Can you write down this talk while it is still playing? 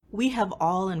We have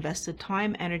all invested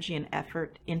time, energy, and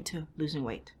effort into losing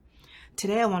weight.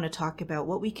 Today, I want to talk about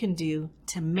what we can do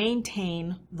to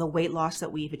maintain the weight loss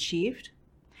that we've achieved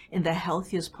in the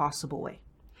healthiest possible way.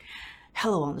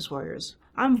 Hello, Wellness Warriors.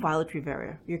 I'm Violet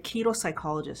Rivera, your keto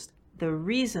psychologist. The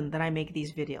reason that I make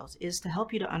these videos is to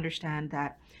help you to understand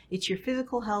that it's your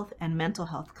physical health and mental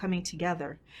health coming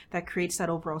together that creates that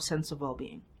overall sense of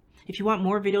well-being. If you want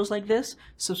more videos like this,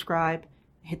 subscribe,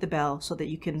 hit the bell so that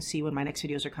you can see when my next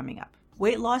videos are coming up.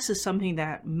 Weight loss is something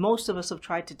that most of us have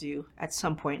tried to do at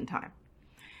some point in time.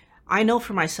 I know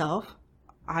for myself,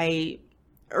 I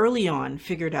early on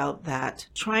figured out that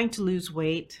trying to lose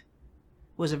weight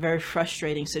was a very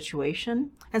frustrating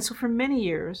situation. And so for many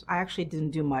years, I actually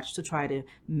didn't do much to try to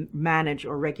manage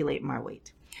or regulate my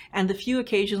weight. And the few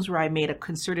occasions where I made a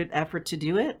concerted effort to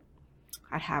do it,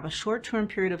 I'd have a short-term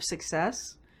period of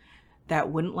success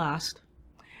that wouldn't last,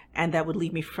 and that would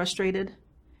leave me frustrated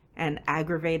and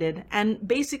aggravated, and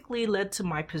basically led to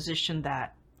my position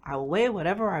that I will weigh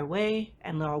whatever I weigh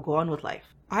and I'll go on with life.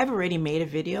 I've already made a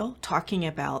video talking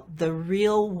about the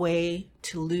real way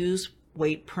to lose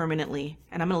weight permanently,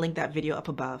 and I'm going to link that video up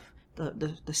above,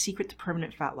 the secret to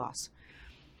permanent fat loss.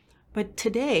 But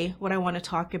today, what I want to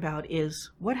talk about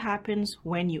is what happens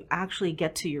when you actually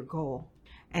get to your goal,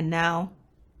 and now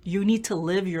you need to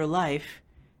live your life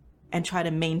and try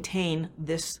to maintain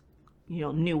this,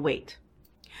 new weight.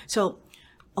 So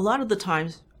a lot of the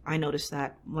times I noticed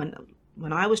that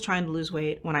when I was trying to lose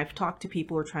weight, when I've talked to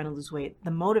people who are trying to lose weight,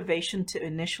 the motivation to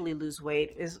initially lose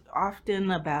weight is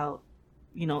often about,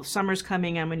 summer's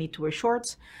coming, I'm gonna need to wear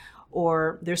shorts,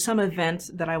 or there's some event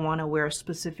that I want to wear a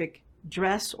specific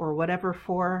dress or whatever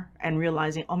for, and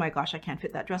realizing, oh my gosh, I can't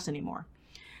fit that dress anymore.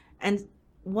 And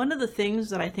one of the things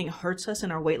that I think hurts us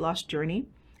in our weight loss journey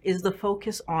is the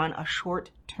focus on a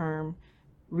short-term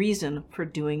reason for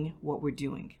doing what we're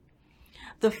doing.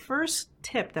 The first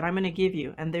tip that I'm going to give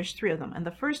you, and there's 3 of them, and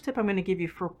the first tip I'm going to give you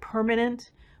for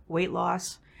permanent weight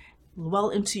loss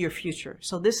well into your future.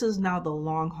 So this is now the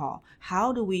long haul.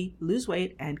 How do we lose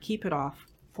weight and keep it off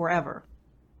forever?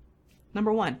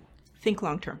 Number 1, think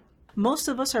long-term. Most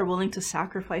of us are willing to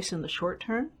sacrifice in the short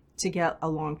term to get a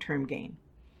long-term gain.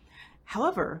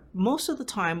 However, most of the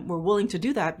time we're willing to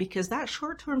do that because that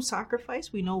short-term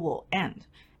sacrifice we know will end,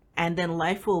 and then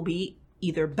life will be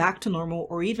either back to normal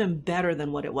or even better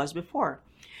than what it was before.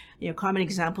 Common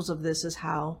examples of this is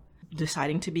how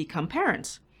deciding to become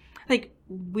parents. Like,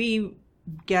 we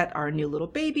get our new little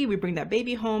baby, we bring that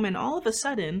baby home, and all of a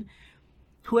sudden,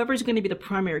 whoever's going to be the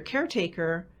primary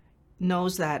caretaker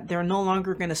knows that they're no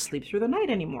longer going to sleep through the night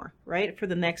anymore, right? For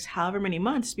the next however many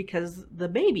months, because the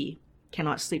baby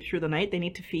cannot sleep through the night. They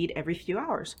need to feed every few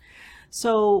hours.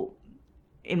 So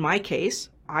in my case,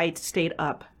 I stayed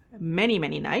up many,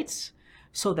 many nights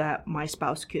so that my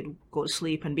spouse could go to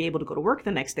sleep and be able to go to work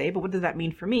the next day. But what did that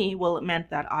mean for me? Well, it meant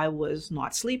that I was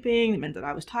not sleeping. It meant that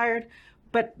I was tired.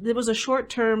 But there was a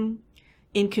short-term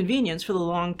inconvenience for the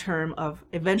long term of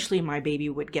eventually my baby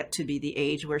would get to be the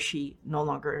age where she no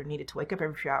longer needed to wake up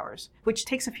every few hours, which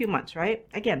takes a few months, right?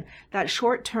 Again, that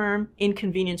short-term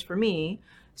inconvenience for me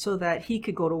so that he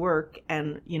could go to work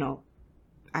and,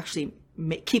 actually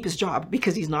keep his job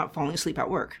because he's not falling asleep at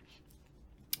work.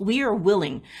 We are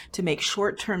willing to make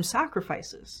short-term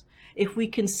sacrifices if we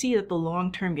can see that the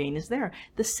long-term gain is there.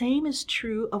 The same is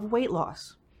true of weight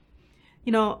loss.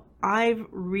 I've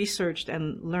researched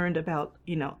and learned about,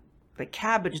 the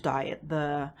cabbage diet,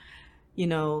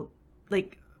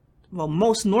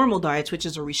 most normal diets, which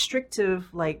is a restrictive,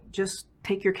 just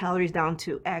take your calories down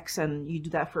to X and you do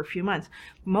that for a few months.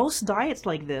 Most diets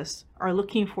like this are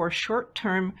looking for a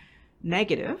short-term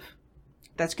negative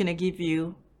that's going to give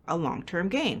you a long-term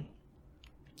gain.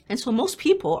 And so most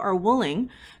people are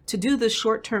willing to do this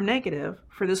short-term negative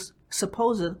for this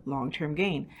supposed long-term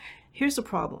gain. Here's the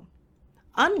problem.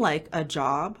 Unlike a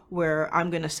job where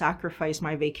I'm going to sacrifice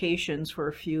my vacations for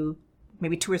a few,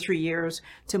 maybe 2 or 3 years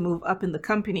to move up in the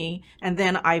company, and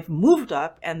then I've moved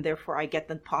up and therefore I get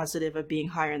the positive of being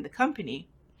higher in the company.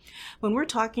 When we're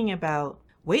talking about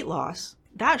weight loss,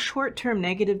 that short-term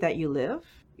negative that you live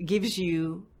gives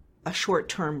you a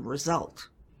short-term result.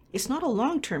 It's not a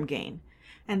long-term gain.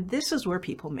 And this is where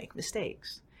people make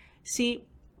mistakes. See,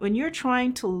 when you're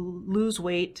trying to lose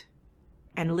weight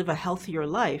and live a healthier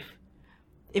life,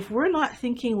 if we're not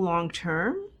thinking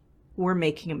long-term, we're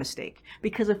making a mistake.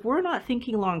 Because if we're not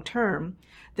thinking long-term,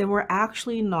 then we're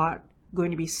actually not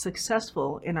going to be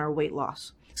successful in our weight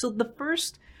loss. So the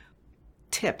first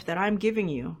tip that I'm giving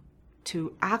you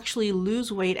to actually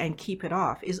lose weight and keep it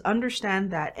off is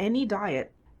understand that any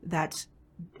diet that's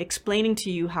explaining to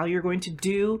you how you're going to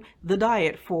do the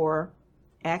diet for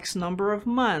X number of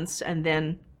months and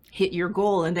then hit your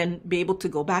goal and then be able to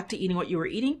go back to eating what you were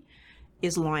eating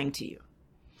is lying to you.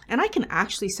 And I can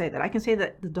actually say that. I can say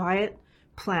that the diet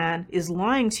plan is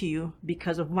lying to you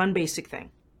because of one basic thing.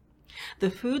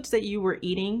 The foods that you were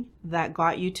eating that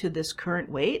got you to this current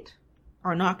weight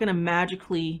are not going to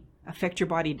magically affect your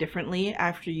body differently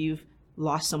after you've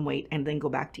lost some weight and then go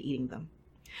back to eating them.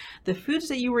 The foods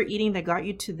that you were eating that got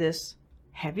you to this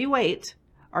heavy weight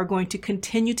are going to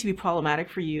continue to be problematic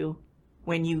for you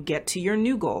when you get to your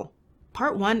new goal.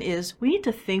 Part one is we need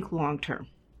to think long term.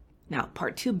 Now,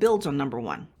 part two builds on number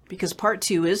one, because part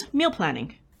two is meal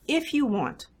planning. If you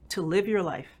want to live your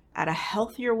life at a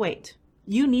healthier weight,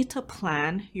 you need to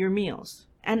plan your meals.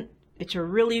 And it's a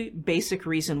really basic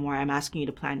reason why I'm asking you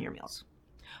to plan your meals.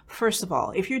 First of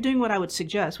all, if you're doing what I would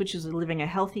suggest, which is living a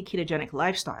healthy ketogenic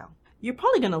lifestyle, you're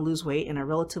probably going to lose weight in a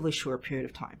relatively short period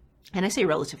of time. And I say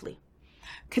relatively,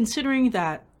 considering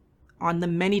that on the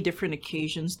many different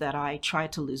occasions that I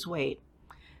tried to lose weight,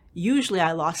 usually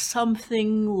I lost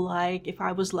something like, if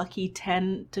I was lucky,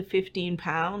 10 to 15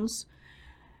 pounds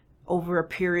over a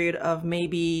period of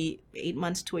maybe 8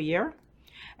 months to a year,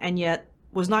 and yet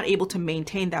was not able to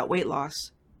maintain that weight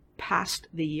loss past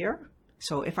the year.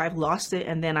 So if I've lost it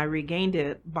and then I regained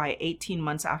it by 18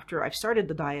 months after I've started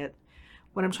the diet,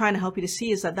 what I'm trying to help you to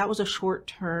see is that that was a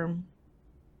short-term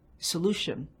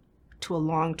solution to a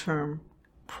long-term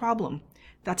problem.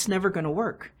 That's never going to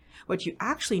work. What you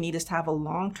actually need is to have a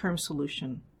long-term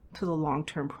solution to the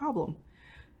long-term problem.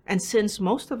 And since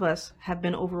most of us have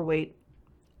been overweight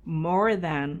more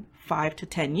than 5 to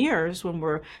 10 years, when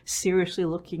we're seriously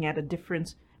looking at a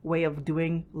different way of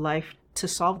doing life to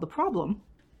solve the problem,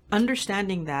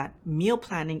 understanding that meal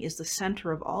planning is the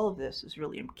center of all of this is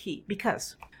really key.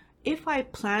 Because if I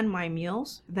plan my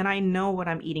meals, then I know what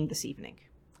I'm eating this evening.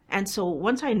 And so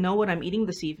once I know what I'm eating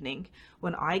this evening,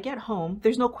 when I get home,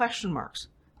 there's no question marks.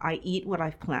 I eat what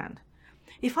I've planned.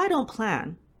 If I don't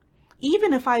plan,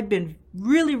 even if I've been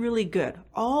really, really good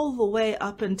all the way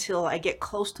up until I get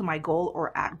close to my goal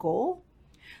or at goal,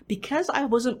 because I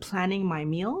wasn't planning my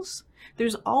meals,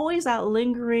 there's always that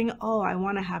lingering, oh, I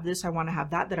want to have this, I want to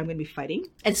have that I'm going to be fighting.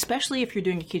 And especially if you're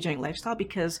doing a ketogenic lifestyle,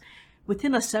 because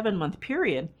within a 7-month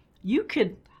period, you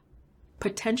could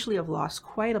potentially have lost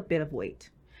quite a bit of weight.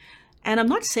 And I'm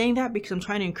not saying that because I'm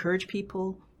trying to encourage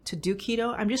people to do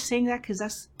keto. I'm just saying that because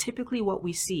that's typically what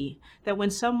we see, that when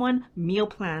someone meal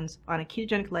plans on a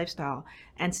ketogenic lifestyle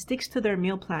and sticks to their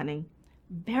meal planning,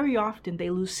 very often they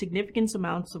lose significant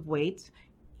amounts of weight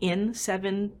in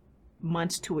 7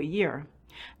 months to a year.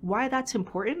 Why that's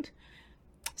important?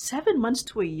 7 months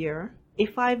to a year,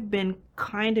 if I've been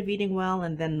kind of eating well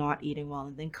and then not eating well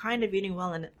and then kind of eating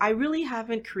well, and I really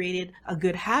haven't created a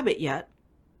good habit yet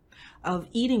of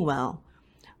eating well,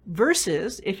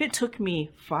 versus if it took me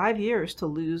 5 years to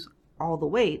lose all the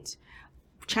weight,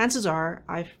 chances are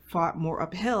I've fought more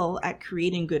uphill at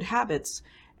creating good habits,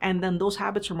 and then those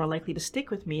habits are more likely to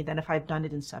stick with me than if I've done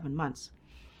it in 7 months.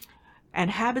 And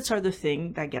habits are the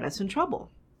thing that get us in trouble.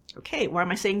 Okay, why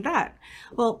am I saying that?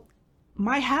 Well,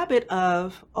 my habit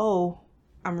of, oh,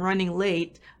 I'm running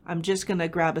late, I'm just going to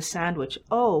grab a sandwich.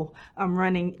 Oh, I'm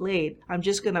running late, I'm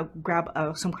just going to grab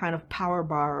some kind of power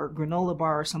bar or granola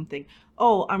bar or something.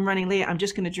 Oh, I'm running late, I'm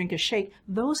just going to drink a shake.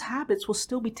 Those habits will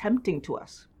still be tempting to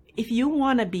us. If you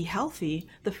want to be healthy,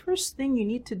 the first thing you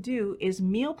need to do is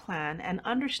meal plan and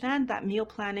understand that meal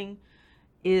planning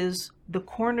is the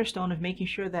cornerstone of making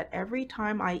sure that every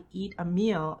time I eat a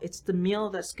meal, it's the meal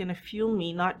that's going to fuel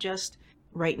me, not just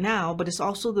right now, but it's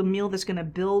also the meal that's going to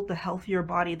build the healthier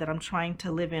body that I'm trying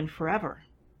to live in forever.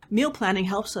 Meal planning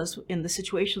helps us in the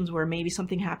situations where maybe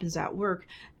something happens at work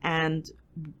and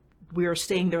we're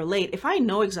staying there late. If I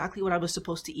know exactly what I was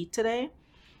supposed to eat today,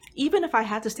 even if I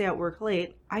had to stay at work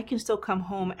late, I can still come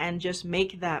home and just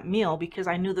make that meal because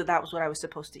I knew that that was what I was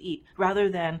supposed to eat, rather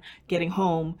than getting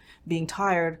home, being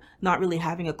tired, not really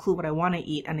having a clue what I want to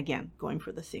eat, and again, going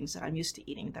for the things that I'm used to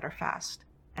eating that are fast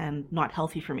and not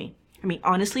healthy for me. I mean,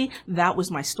 honestly, that was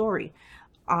my story.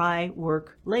 I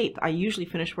work late. I usually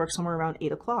finish work somewhere around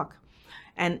 8 o'clock.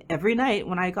 And every night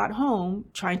when I got home,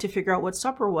 trying to figure out what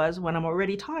supper was when I'm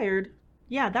already tired,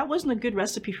 yeah, that wasn't a good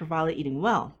recipe for Violet eating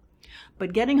well.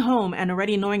 But getting home and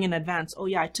already knowing in advance, oh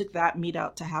yeah, I took that meat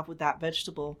out to have with that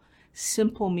vegetable,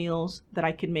 simple meals that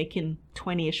I could make in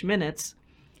 20-ish minutes,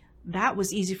 that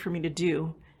was easy for me to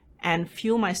do and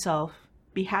fuel myself,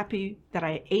 be happy that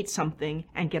I ate something,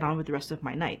 and get on with the rest of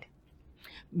my night.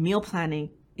 Meal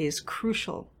planning is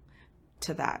crucial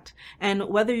to that. And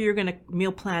whether you're going to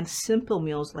meal plan simple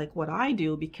meals like what I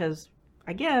do, because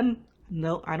again,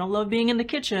 no, I don't love being in the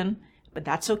kitchen, but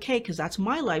that's okay because that's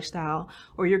my lifestyle,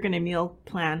 or you're going to meal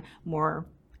plan more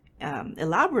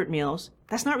elaborate meals,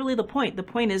 that's not really the point. The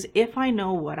point is, if I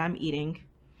know what I'm eating,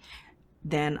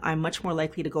 then I'm much more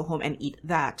likely to go home and eat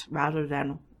that rather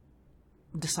than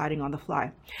deciding on the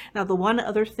fly. Now, the one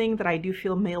other thing that I do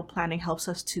feel meal planning helps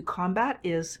us to combat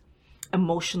is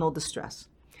emotional distress.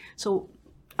 So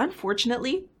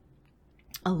unfortunately,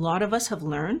 a lot of us have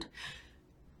learned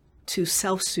to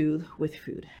self-soothe with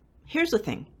food. Here's the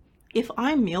thing. If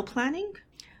I'm meal planning,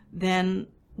 then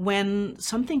when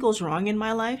something goes wrong in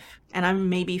my life and I'm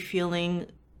maybe feeling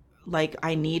like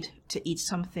I need to eat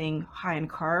something high in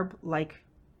carb, like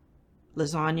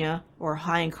lasagna, or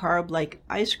high in carb, like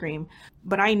ice cream,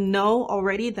 but I know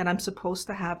already that I'm supposed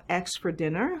to have X for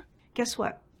dinner, guess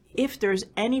what? If there's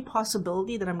any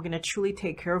possibility that I'm going to truly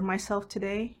take care of myself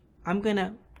today, I'm going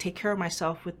to take care of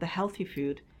myself with the healthy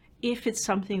food. If it's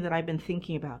something that I've been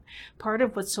thinking about. Part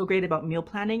of what's so great about meal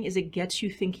planning is it gets you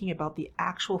thinking about the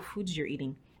actual foods you're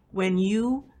eating. When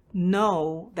you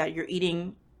know that you're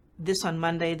eating this on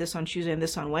Monday, this on Tuesday, and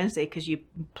this on Wednesday, because you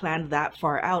planned that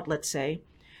far out, let's say,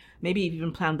 maybe you've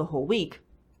even planned the whole week,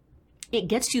 it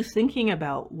gets you thinking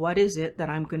about what is it that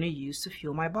I'm going to use to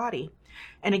fuel my body.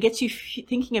 And it gets you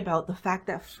thinking about the fact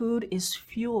that food is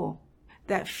fuel,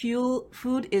 that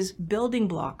food is building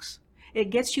blocks. It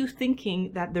gets you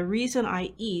thinking that the reason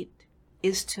I eat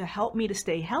is to help me to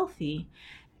stay healthy.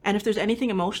 And if there's anything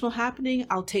emotional happening,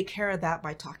 I'll take care of that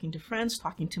by talking to friends,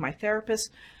 talking to my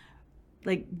therapist,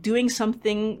 like doing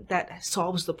something that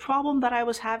solves the problem that I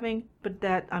was having, but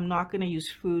that I'm not going to use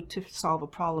food to solve a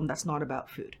problem that's not about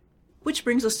food. Which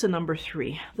brings us to number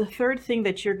 3. The third thing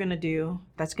that you're going to do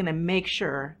that's going to make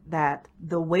sure that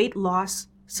the weight loss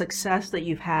success that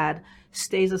you've had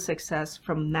stays a success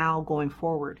from now going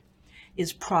forward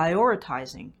is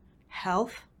prioritizing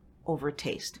health over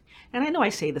taste. And I know I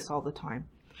say this all the time,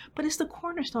 but it's the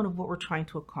cornerstone of what we're trying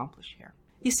to accomplish here.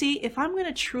 You see, if I'm going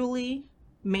to truly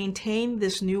maintain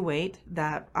this new weight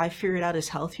that I figured out is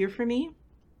healthier for me,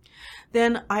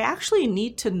 then I actually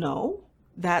need to know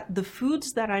that the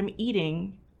foods that I'm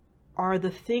eating are the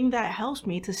thing that helps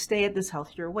me to stay at this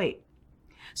healthier weight.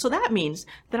 So that means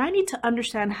that I need to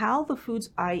understand how the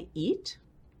foods I eat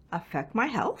affect my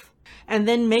health, and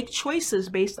then make choices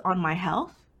based on my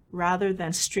health rather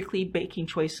than strictly making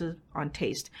choices on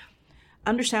taste.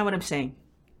 Understand what I'm saying.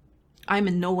 I'm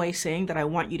in no way saying that I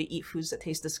want you to eat foods that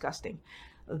taste disgusting.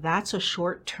 That's a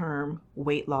short-term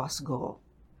weight loss goal.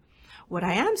 What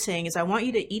I am saying is I want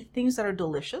you to eat things that are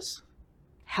delicious,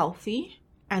 healthy,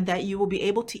 and that you will be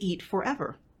able to eat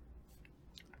forever.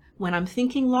 When I'm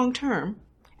thinking long-term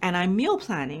and I'm meal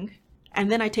planning, and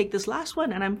then I take this last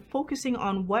one and I'm focusing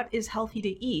on what is healthy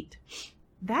to eat,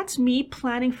 that's me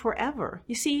planning forever.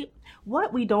 You see,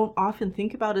 what we don't often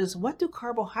think about is what do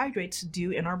carbohydrates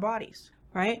do in our bodies,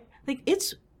 right? Like,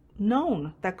 it's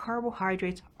known that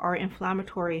carbohydrates are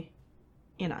inflammatory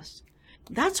in us.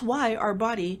 That's why our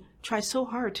body tries so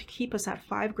hard to keep us at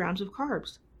 5 grams of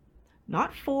carbs.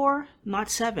 Not 4, not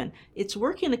 7. It's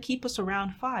working to keep us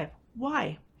around 5.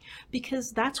 Why?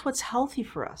 Because that's what's healthy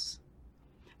for us.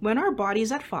 When our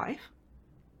body's at 5,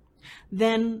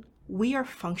 then we are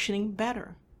functioning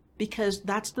better, because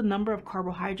that's the number of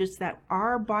carbohydrates that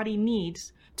our body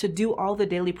needs to do all the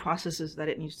daily processes that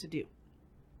it needs to do.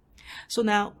 So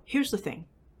now, here's the thing.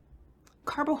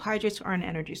 Carbohydrates are an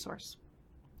energy source.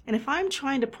 And if I'm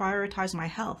trying to prioritize my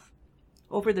health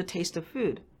over the taste of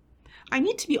food, I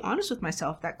need to be honest with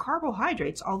myself that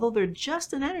carbohydrates, although they're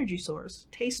just an energy source,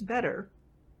 taste better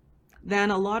than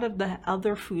a lot of the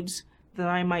other foods that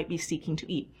I might be seeking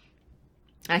to eat.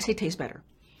 I say taste better.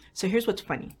 So here's what's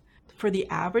funny. For the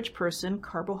average person,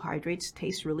 carbohydrates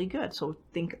taste really good. So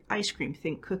think ice cream,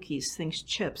 think cookies, think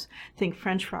chips, think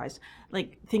French fries,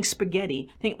 think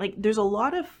spaghetti. There's a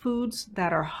lot of foods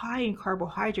that are high in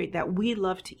carbohydrate that we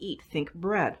love to eat. Think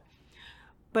bread.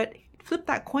 But flip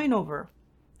that coin over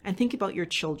and think about your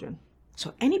children.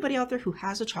 So anybody out there who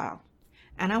has a child,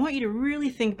 and I want you to really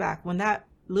think back when that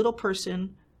little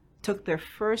person took their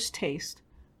first taste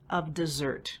of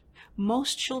dessert.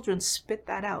 Most children spit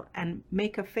that out and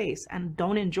make a face and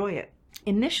don't enjoy it.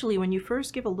 Initially, when you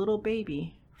first give a little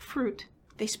baby fruit,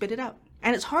 they spit it out.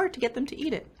 And it's hard to get them to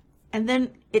eat it. And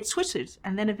then it switches,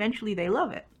 and then eventually they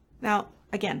love it. Now,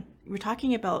 again, we're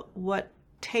talking about what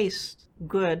tastes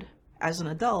good as an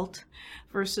adult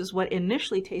versus what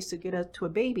initially tasted good to a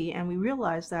baby, and we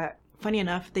realized that, funny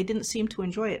enough, they didn't seem to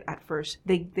enjoy it at first.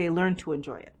 They learned to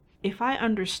enjoy it. If I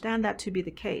understand that to be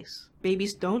the case,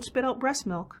 babies don't spit out breast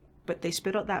milk, but they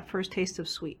spit out that first taste of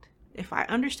sweet. If I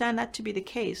understand that to be the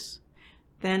case,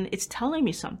 then it's telling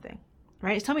me something,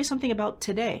 right? It's telling me something about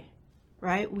today,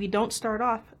 right? We don't start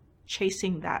off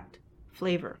chasing that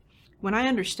flavor. When I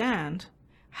understand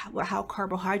how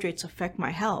carbohydrates affect my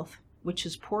health, which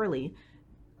is poorly.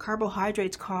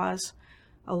 Carbohydrates cause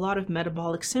a lot of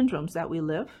metabolic syndromes that we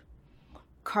live.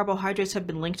 Carbohydrates have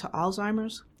been linked to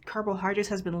Alzheimer's. Carbohydrates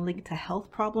has been linked to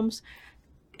health problems,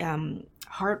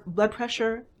 heart, blood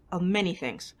pressure, many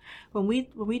things. When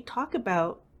we talk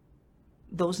about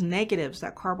those negatives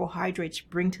that carbohydrates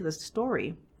bring to the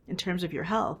story in terms of your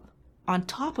health, on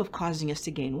top of causing us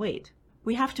to gain weight,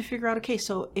 we have to figure out, okay,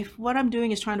 so if what I'm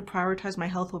doing is trying to prioritize my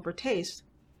health over taste,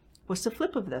 what's the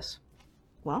flip of this?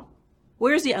 Well,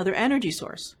 where's the other energy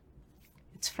source?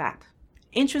 It's fat.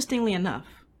 Interestingly enough,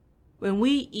 when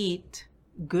we eat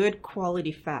good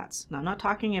quality fats, now I'm not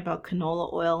talking about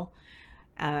canola oil,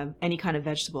 any kind of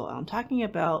vegetable oil, I'm talking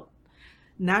about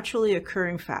naturally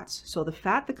occurring fats. So the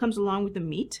fat that comes along with the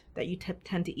meat that you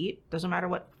tend to eat, doesn't matter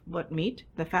what meat,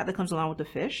 the fat that comes along with the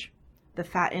fish, the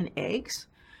fat in eggs,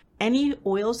 any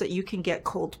oils that you can get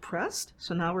cold pressed.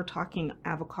 So now we're talking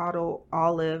avocado,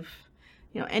 olive,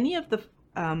 any of the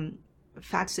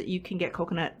fats that you can get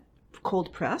coconut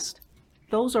cold pressed.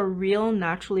 Those are real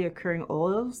naturally occurring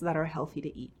oils that are healthy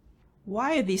to eat.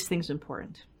 Why are these things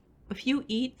important? If you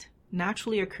eat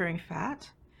naturally occurring fat,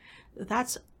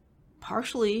 that's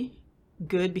partially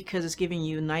good because it's giving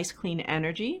you nice clean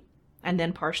energy, and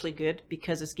then partially good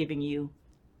because it's giving you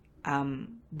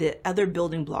the other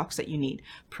building blocks that you need.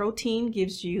 Protein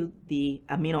gives you the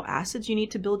amino acids you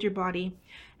need to build your body,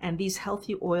 and these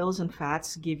healthy oils and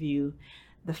fats give you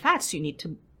the fats you need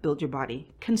to build your body.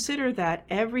 Consider that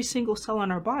every single cell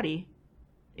on our body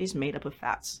is made up of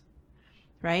fats,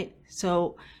 right?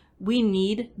 So we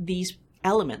need these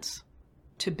elements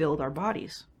to build our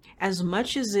bodies. As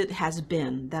much as it has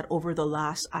been that over the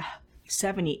last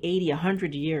 70, 80,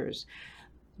 100 years,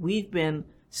 we've been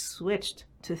switched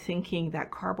to thinking that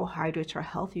carbohydrates are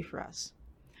healthy for us.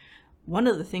 One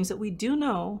of the things that we do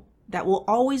know that will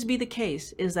always be the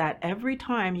case is that every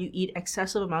time you eat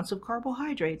excessive amounts of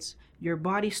carbohydrates, your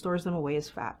body stores them away as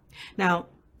fat. Now,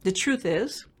 the truth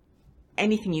is,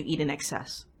 anything you eat in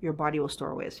excess, your body will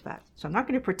store away as fat. So I'm not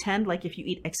going to pretend like if you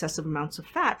eat excessive amounts of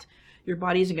fat, your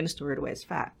body isn't going to store it away as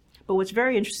fat. But what's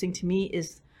very interesting to me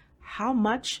is how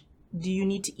much do you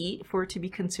need to eat for it to be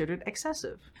considered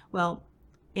excessive? Well,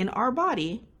 in our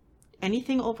body,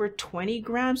 anything over 20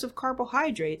 grams of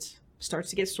carbohydrates starts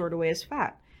to get stored away as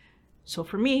fat. So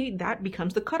for me, that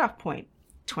becomes the cutoff point.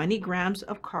 20 grams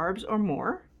of carbs or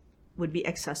more would be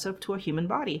excessive to a human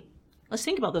body. Let's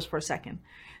think about this for a second.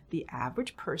 The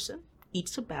average person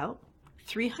eats about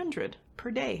 300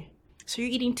 per day. So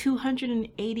you're eating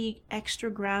 280 extra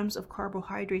grams of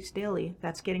carbohydrates daily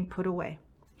that's getting put away.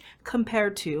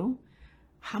 Compared to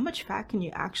how much fat can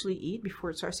you actually eat before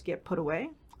it starts to get put away?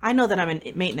 I know that I'm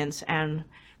in maintenance, and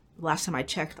last time I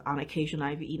checked, on occasion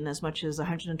I've eaten as much as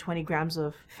 120 grams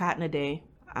of fat in a day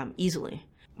easily.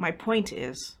 My point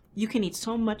is, you can eat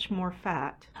so much more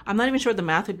fat. I'm not even sure what the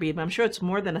math would be, but I'm sure it's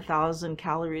more than 1,000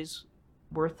 calories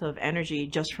worth of energy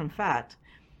just from fat.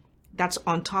 That's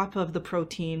on top of the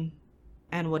protein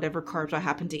and whatever carbs I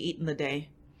happen to eat in the day.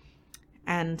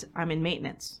 And I'm in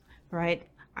maintenance, right?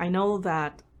 I know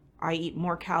that I eat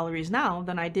more calories now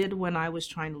than I did when I was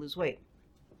trying to lose weight.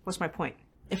 What's my point?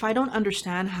 If I don't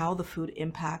understand how the food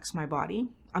impacts my body,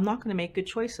 I'm not going to make good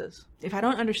choices. If I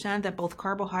don't understand that both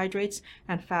carbohydrates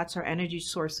and fats are energy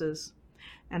sources,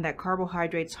 and that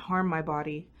carbohydrates harm my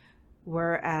body,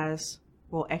 whereas,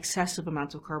 excessive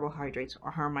amounts of carbohydrates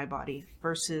harm my body,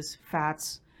 versus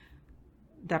fats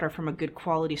that are from a good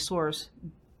quality source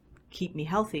keep me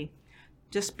healthy,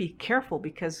 just be careful,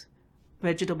 because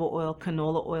vegetable oil,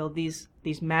 canola oil, these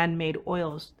man-made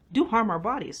oils do harm our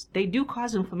bodies. They do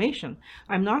cause inflammation.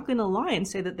 I'm not going to lie and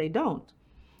say that they don't.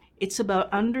 It's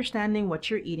about understanding what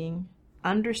you're eating,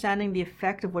 understanding the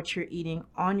effect of what you're eating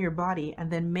on your body, and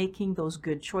then making those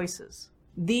good choices.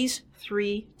 These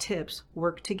 3 tips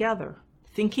work together.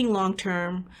 Thinking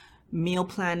long-term, meal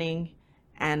planning,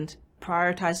 and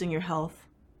prioritizing your health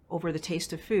over the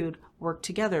taste of food work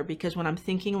together, because when I'm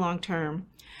thinking long-term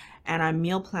and I'm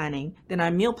meal planning, then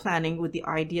I'm meal planning with the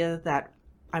idea that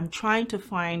I'm trying to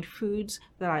find foods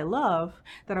that I love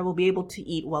that I will be able to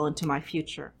eat well into my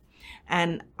future.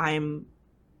 And I'm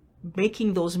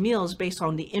making those meals based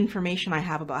on the information I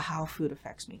have about how food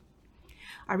affects me.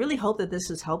 I really hope that this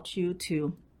has helped you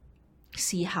to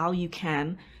see how you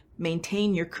can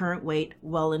maintain your current weight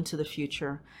well into the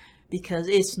future, because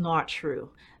it's not true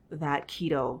that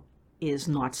keto is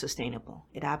not sustainable.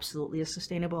 It absolutely is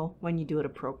sustainable when you do it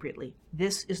appropriately.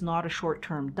 This is not a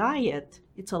short-term diet.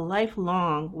 It's a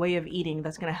lifelong way of eating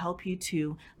that's going to help you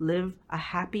to live a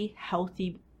happy,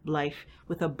 healthy life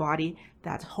with a body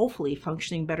that's hopefully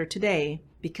functioning better today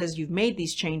because you've made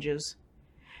these changes,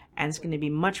 and it's going to be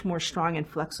much more strong and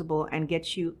flexible and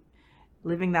get you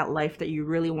living that life that you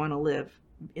really want to live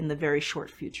in the very short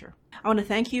future. I want to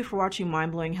thank you for watching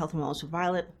Mind Blowing Health and Wellness with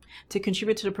Violet. To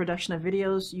contribute to the production of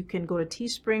videos, you can go to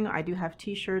Teespring. I do have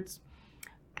t-shirts.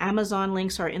 Amazon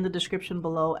links are in the description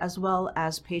below, as well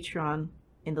as Patreon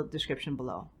in the description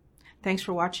below. Thanks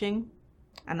for watching,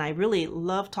 and I really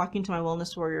love talking to my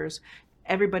wellness warriors.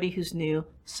 Everybody who's new,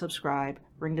 subscribe,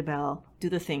 ring the bell, do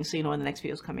the thing so you know when the next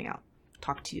video is coming out.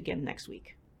 Talk to you again next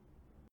week.